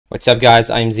What's up guys,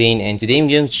 I'm Zain and today I'm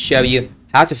going to show you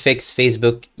how to fix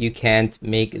Facebook. You can't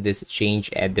make this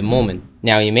change at the moment.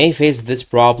 Now you may face this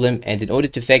problem, and in order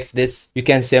to fix this, you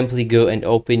can simply go and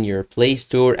open your Play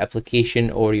Store application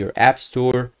or your App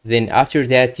Store. Then after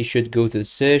that, you should go to the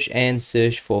search and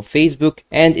search for Facebook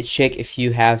and check if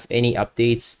you have any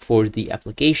updates for the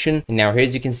application. And now here,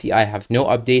 as you can see, I have no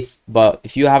updates, but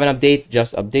if you have an update,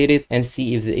 just update it and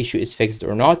see if the issue is fixed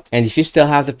or not. And if you still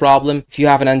have the problem, if you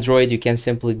have an Android, you can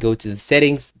simply go to the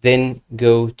settings, then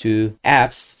go to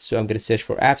apps. So I'm going to search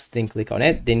for apps, then click on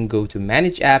it, then go to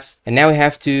manage apps. And now we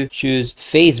have to choose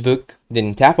Facebook,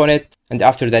 then tap on it. And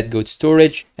after that, go to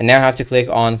storage. And now I have to click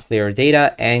on clear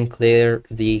data and clear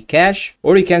the cache.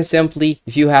 Or you can simply,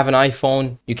 if you have an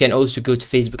iPhone, you can also go to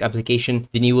Facebook application.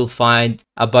 Then you will find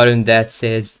a button that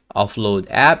says offload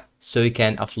app. So you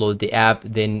can upload the app,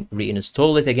 then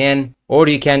reinstall it again. Or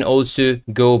you can also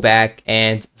go back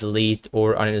and delete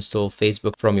or uninstall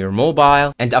Facebook from your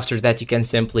mobile. And after that, you can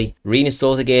simply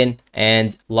reinstall it again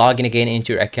and log in again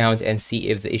into your account and see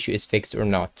if the issue is fixed or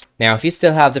not. Now, if you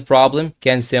still have the problem, you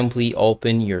can simply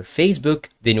open your Facebook.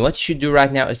 Then what you should do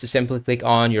right now is to simply click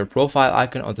on your profile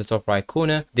icon on the top right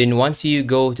corner. Then once you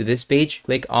go to this page,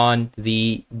 click on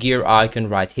the gear icon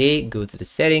right here, go to the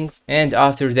settings. And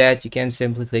after that, you can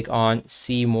simply click on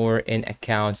see more in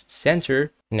accounts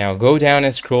center. Now go down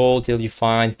and scroll till you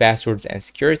find passwords and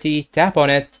security, tap on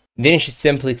it. Then you should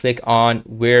simply click on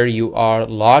where you are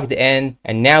logged in.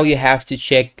 And now you have to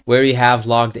check where you have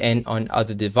logged in on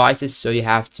other devices. So you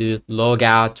have to log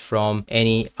out from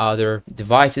any other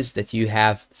devices that you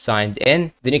have signed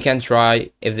in. Then you can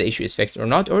try if the issue is fixed or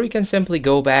not, or you can simply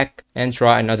go back and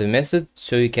try another method.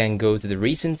 So you can go to the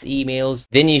recent emails.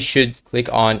 Then you should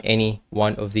click on any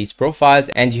one of these profiles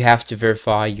and you have to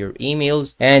verify your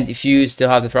emails. And if you still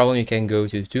have the problem, you can go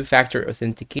to two-factor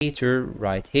authenticator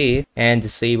right here and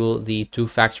disable the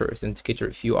two-factor authenticator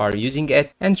if you are using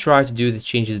it and try to do the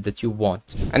changes that you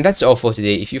want. And that's all for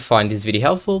today. If you find this video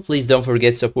helpful, please don't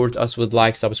forget to support us with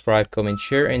like, subscribe, comment,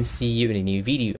 share, and see you in a new video.